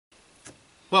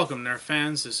Welcome, Nerf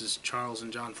fans. This is Charles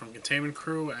and John from Containment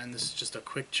Crew, and this is just a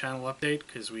quick channel update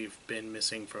because we've been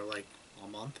missing for like a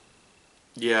month.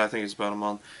 Yeah, I think it's about a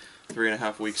month.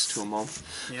 3.5 weeks to a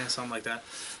month. Yeah, something like that.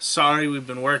 Sorry, we've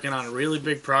been working on a really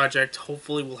big project.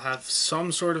 Hopefully we'll have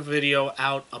some sort of video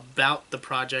out about the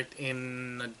project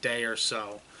in a day or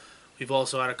so. We've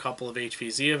also had a couple of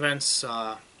HVZ events,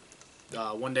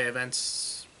 one-day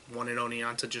events, one in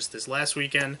Oneonta just this last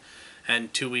weekend,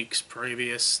 and 2 weeks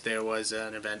previous there was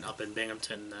an event up in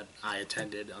Binghamton that I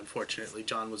attended. Unfortunately,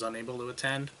 John was unable to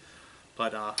attend,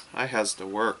 but I has to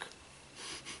work.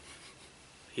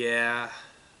 yeah.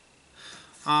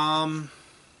 Other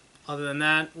than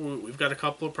that, we've got a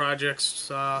couple of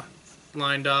projects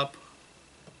lined up,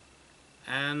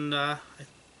 and I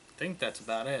think that's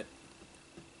about it.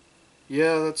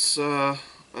 Yeah,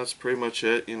 that's pretty much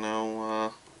it.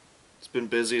 It's been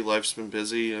busy. Life's been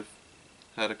busy. I've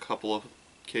had a couple of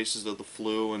cases of the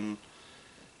flu, and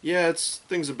yeah,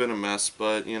 things have been a mess.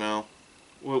 But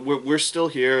we're still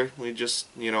here. We just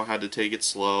had to take it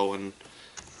slow, and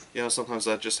sometimes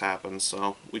that just happens.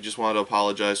 So we just wanted to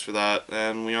apologize for that,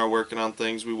 and we are working on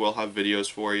things. We will have videos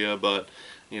for you, but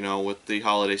with the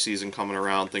holiday season coming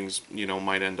around, things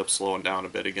might end up slowing down a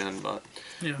bit again. But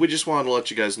Yeah. we just wanted to let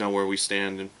you guys know where we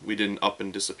stand, and we didn't up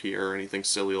and disappear or anything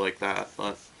silly like that.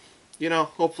 But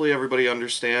hopefully everybody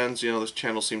understands. This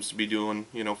channel seems to be doing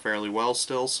fairly well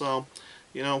still. So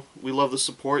we love the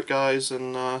support, guys,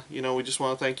 and we just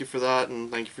want to thank you for that, and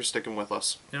thank you for sticking with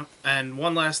us. Yep. And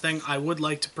one last thing, I would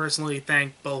like to personally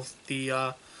thank both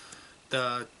the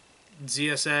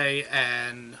ZSA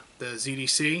and the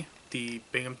ZDC, the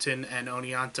Binghamton and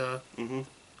Oneonta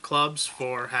clubs,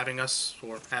 for having us,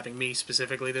 or having me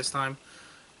specifically this time,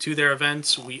 to their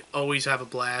events. We always have a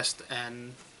blast,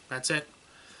 and that's it.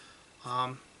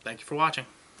 Thank you for watching.